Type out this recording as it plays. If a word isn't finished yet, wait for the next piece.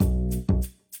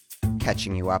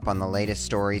catching you up on the latest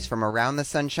stories from around the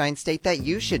Sunshine State that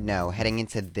you should know heading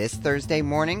into this Thursday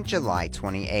morning, July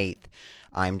 28th.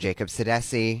 I'm Jacob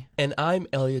Sedesse. And I'm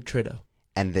Elliot Tritto.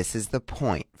 And this is The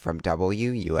Point from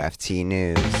WUFT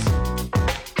News.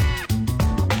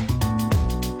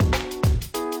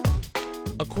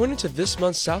 According to this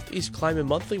month's Southeast Climate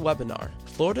Monthly webinar,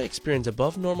 Florida experienced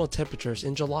above normal temperatures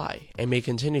in July and may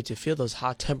continue to feel those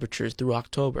hot temperatures through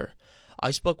October. I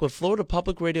spoke with Florida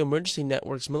Public Radio Emergency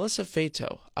Network's Melissa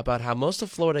Feito about how most of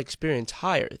Florida experienced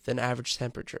higher than average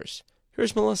temperatures.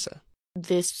 Here's Melissa.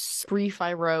 This brief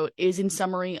I wrote is in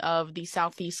summary of the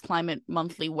Southeast Climate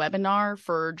Monthly webinar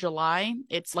for July.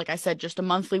 It's, like I said, just a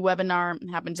monthly webinar. It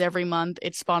happens every month.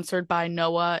 It's sponsored by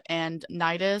NOAA and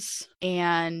NIDIS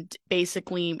and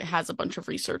basically has a bunch of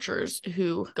researchers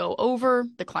who go over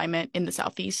the climate in the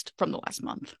Southeast from the last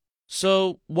month.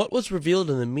 So, what was revealed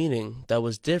in the meeting that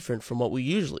was different from what we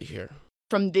usually hear?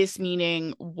 From this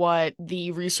meeting, what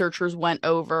the researchers went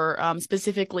over,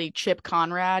 specifically Chip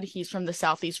Conrad, he's from the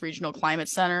Southeast Regional Climate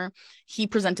Center. He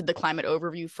presented the climate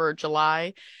overview for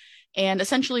July. And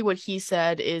essentially what he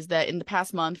said is that in the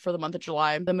past month, for the month of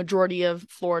July, the majority of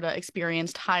Florida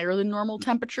experienced higher than normal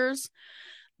temperatures.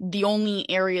 The only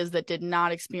areas that did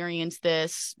not experience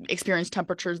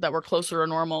temperatures that were closer to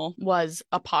normal, was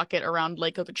a pocket around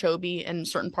Lake Okeechobee and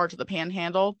certain parts of the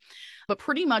Panhandle. But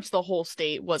pretty much the whole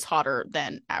state was hotter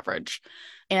than average.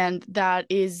 And that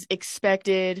is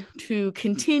expected to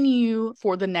continue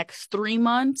for the next 3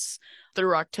 months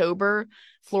through October.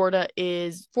 Florida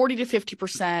is 40 to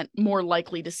 50% more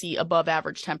likely to see above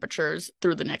average temperatures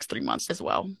through the next 3 months as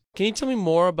well. Can you tell me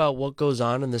more about what goes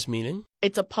on in this meeting?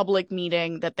 It's a public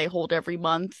meeting that they hold every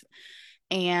month,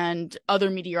 and other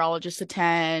meteorologists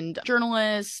attend,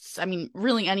 journalists. I mean,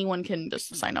 really anyone can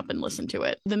just sign up and listen to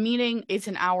it. The meeting is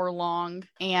an hour long,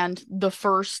 and the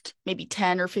first maybe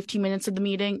 10 or 15 minutes of the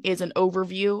meeting is an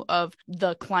overview of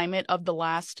the climate of the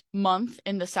last month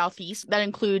in the Southeast. That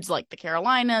includes like the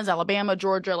Carolinas, Alabama,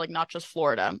 Georgia, like not just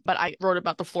Florida, but I wrote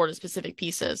about the Florida specific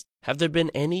pieces. Have there been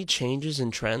any changes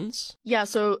in trends? Yeah,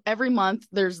 so every month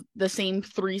there's the same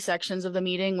 3 sections of the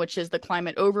meeting, which is the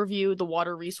climate overview, the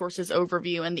water resources overview,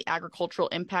 and the agricultural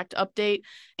impact update.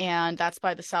 And that's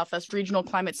by the Southwest Regional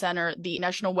Climate Center, the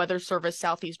National Weather Service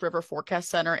Southeast River Forecast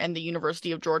Center, and the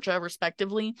University of Georgia,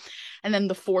 respectively. And then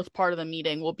the fourth part of the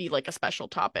meeting will be like a special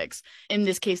topics. In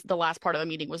this case, the last part of the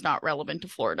meeting was not relevant to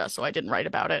Florida, so I didn't write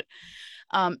about it.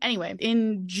 Anyway,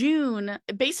 in June,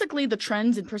 basically the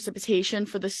trends in precipitation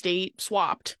for the state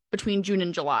swapped between June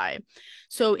and July.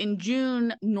 So in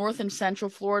June, North and Central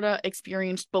Florida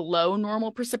experienced below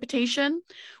normal precipitation,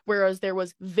 whereas there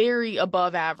was very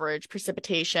above average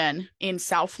precipitation in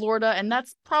South Florida. And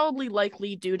that's probably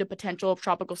likely due to potential of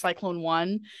Tropical Cyclone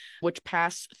 1, which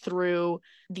passed through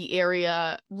the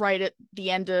area right at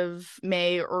the end of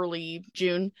May, early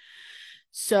June.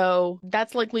 So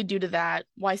that's likely due to that,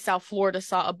 why South Florida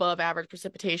saw above average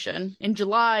precipitation. In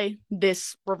July,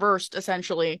 this reversed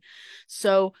essentially.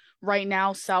 So right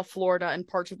now, South Florida and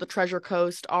parts of the Treasure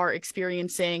Coast are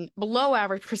experiencing below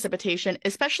average precipitation,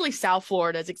 especially South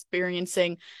Florida is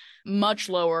experiencing much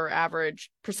lower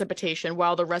average precipitation,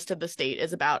 while the rest of the state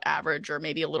is about average or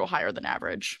maybe a little higher than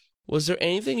average. Was there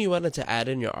anything you wanted to add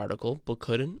in your article but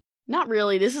couldn't? Not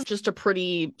really. This is just a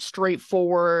pretty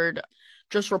straightforward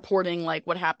just reporting like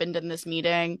what happened in this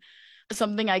meeting.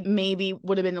 Something I maybe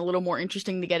would have been a little more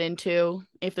interesting to get into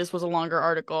if this was a longer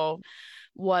article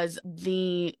was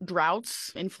the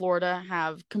droughts in Florida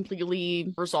have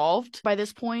completely resolved by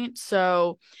this point.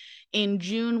 So in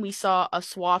June, we saw a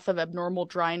swath of abnormal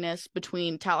dryness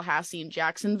between Tallahassee and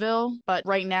Jacksonville, but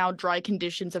right now dry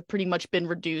conditions have pretty much been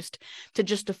reduced to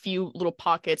just a few little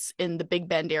pockets in the Big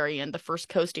Bend area and the First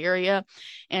Coast area.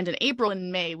 And in April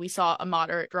and May, we saw a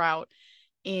moderate drought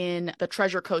in the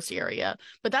Treasure Coast area,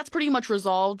 but that's pretty much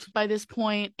resolved by this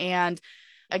point. And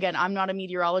again, I'm not a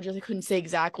meteorologist. I couldn't say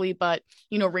exactly, but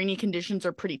rainy conditions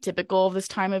are pretty typical of this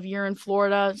time of year in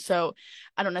Florida. So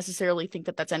I don't necessarily think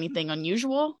that that's anything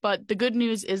unusual, but the good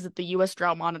news is that the U.S.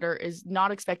 Drought Monitor is not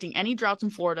expecting any droughts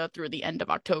in Florida through the end of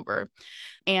October.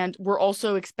 And we're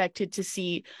also expected to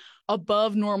see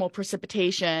above normal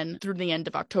precipitation through the end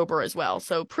of October as well.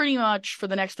 So pretty much for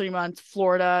the next 3 months,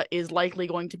 Florida is likely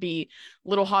going to be a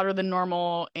little hotter than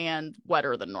normal and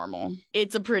wetter than normal.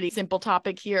 It's a pretty simple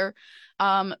topic here.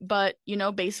 But,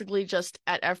 basically just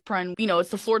at FPRN, it's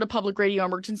the Florida Public Radio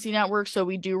Emergency Network. So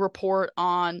we do report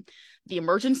on the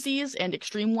emergencies and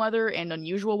extreme weather and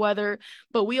unusual weather.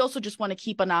 But we also just want to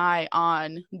keep an eye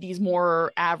on these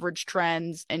more average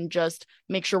trends and just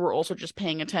make sure we're also just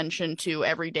paying attention to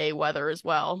everyday weather as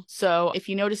well. So if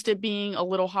you noticed it being a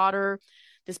little hotter,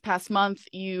 this past month,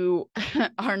 you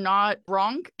are not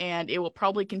wrong, and it will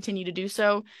probably continue to do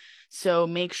so. So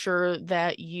make sure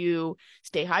that you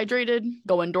stay hydrated,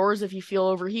 go indoors if you feel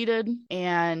overheated,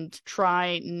 and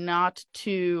try not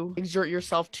to exert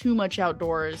yourself too much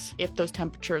outdoors if those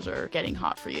temperatures are getting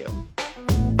hot for you.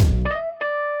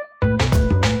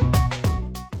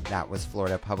 That was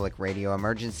Florida Public Radio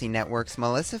Emergency Network's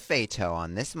Melissa Feito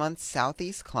on this month's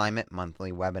Southeast Climate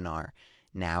Monthly webinar.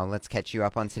 Now let's catch you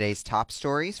up on today's top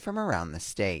stories from around the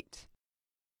state.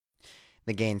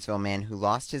 The Gainesville man who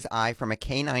lost his eye from a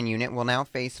canine unit will now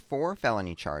face 4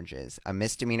 felony charges, a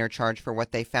misdemeanor charge for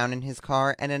what they found in his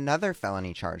car, and another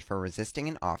felony charge for resisting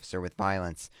an officer with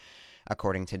violence.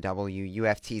 According to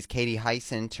WUFT's Katie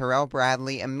Hyson, Terrell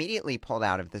Bradley immediately pulled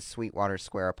out of the Sweetwater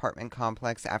Square apartment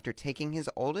complex after taking his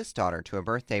oldest daughter to a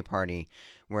birthday party,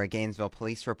 where a Gainesville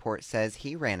police report says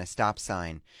he ran a stop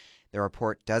sign. The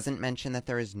report doesn't mention that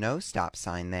there is no stop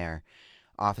sign there.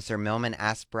 Officer Millman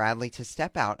asked Bradley to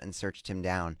step out and searched him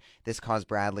down. This caused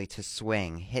Bradley to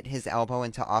swing, hit his elbow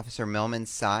into Officer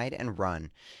Millman's side, and run.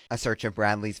 A search of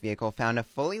Bradley's vehicle found a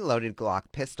fully loaded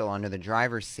Glock pistol under the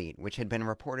driver's seat, which had been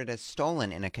reported as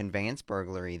stolen in a conveyance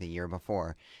burglary the year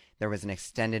before. There was an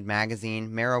extended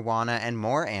magazine, marijuana, and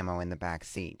more ammo in the back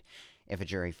seat. If a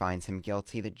jury finds him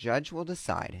guilty, the judge will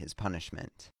decide his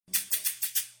punishment.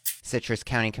 Citrus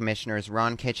County Commissioners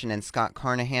Ron Kitchen and Scott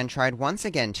Carnahan tried once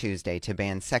again Tuesday to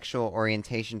ban sexual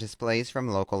orientation displays from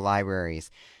local libraries,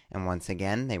 and once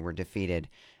again they were defeated.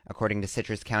 According to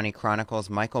Citrus County Chronicle's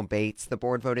Michael Bates, the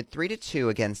board voted 3-2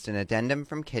 against an addendum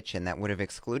from Kitchen that would have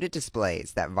excluded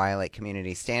displays that violate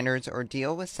community standards or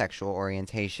deal with sexual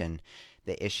orientation.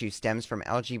 The issue stems from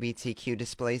LGBTQ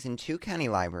displays in 2 county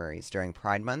libraries during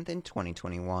Pride Month in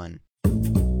 2021.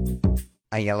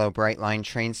 A yellow Brightline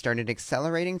train started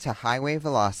accelerating to highway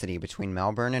velocity between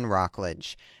Melbourne and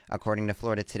Rockledge. According to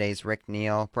Florida Today's Rick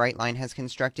Neal, Brightline has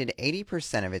constructed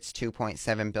 80% of its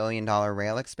 $2.7 billion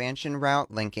rail expansion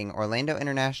route linking Orlando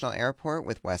International Airport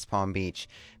with West Palm Beach.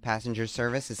 Passenger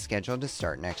service is scheduled to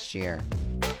start next year.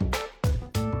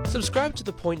 Subscribe to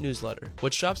The Point newsletter,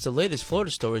 which drops the latest Florida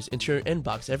stories into your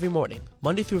inbox every morning,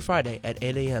 Monday through Friday at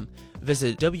 8 a.m.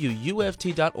 Visit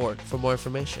WUFT.org for more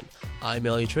information. I'm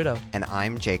Elliot Tritto. And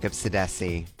I'm Jacob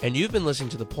Sedesse. And you've been listening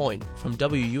to The Point from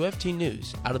WUFT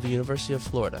News out of the University of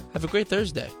Florida. Have a great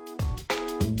Thursday.